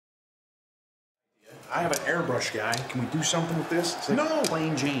I have an airbrush guy. Can we do something with this? It's like no.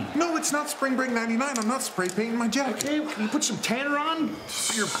 Plain Jane. No, it's not Spring Break 99. I'm not spray painting my jacket. Okay, can you put some tanner on?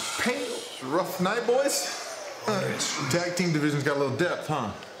 You're pale. Rough night, boys. Tag team division's got a little depth,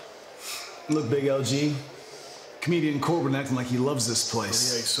 huh? Look, Big LG. Comedian Corbin acting like he loves this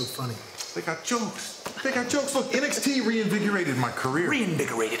place. Yeah, he's so funny. They got jokes. They got jokes. Look, NXT reinvigorated my career.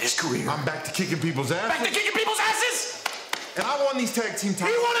 Reinvigorated his career. I'm back to kicking people's asses. Back to kicking people's asses! And I won these tag team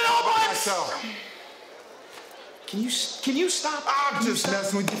titles. He won it all by myself. Can you stop? I'm just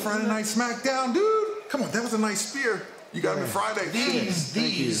messing with you Friday Night SmackDown, dude. Come on, that was a nice spear. You got me Friday.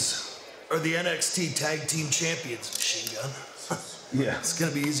 These are the NXT Tag Team Champions, Machine Gun. Yeah. It's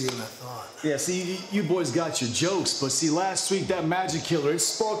gonna be easier than I thought. Yeah, see, you boys got your jokes, but see, last week that magic killer, it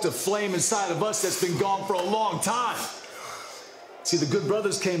sparked a flame inside of us that's been gone for a long time. See, the Good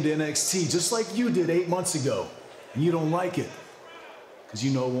Brothers came to NXT just like you did 8 months ago, and you don't like it, because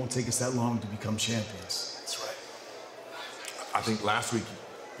you know it won't take us that long to become champions. That's right. I think last week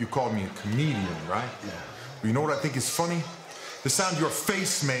you called me a comedian, right? Yeah. But you know what I think is funny? The sound your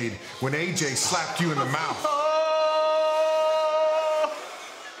face made when AJ slapped you in the mouth.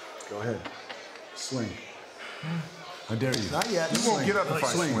 Go ahead. Swing. How dare you? Not yet. You won't get up if I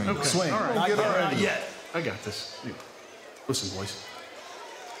swing. Okay. Swing. All right. Not yet. I got this. Listen, boys.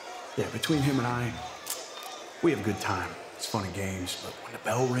 Yeah, between him and I, we have a good time. It's fun and games, but when the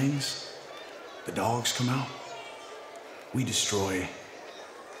bell rings, the dogs come out, we destroy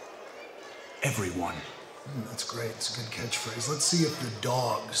everyone. That's great. It's a good catchphrase. Let's see if the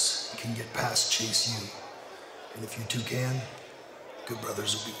dogs can get past Chase U. And if you two can, Good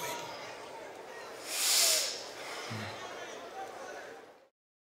Brothers will be waiting.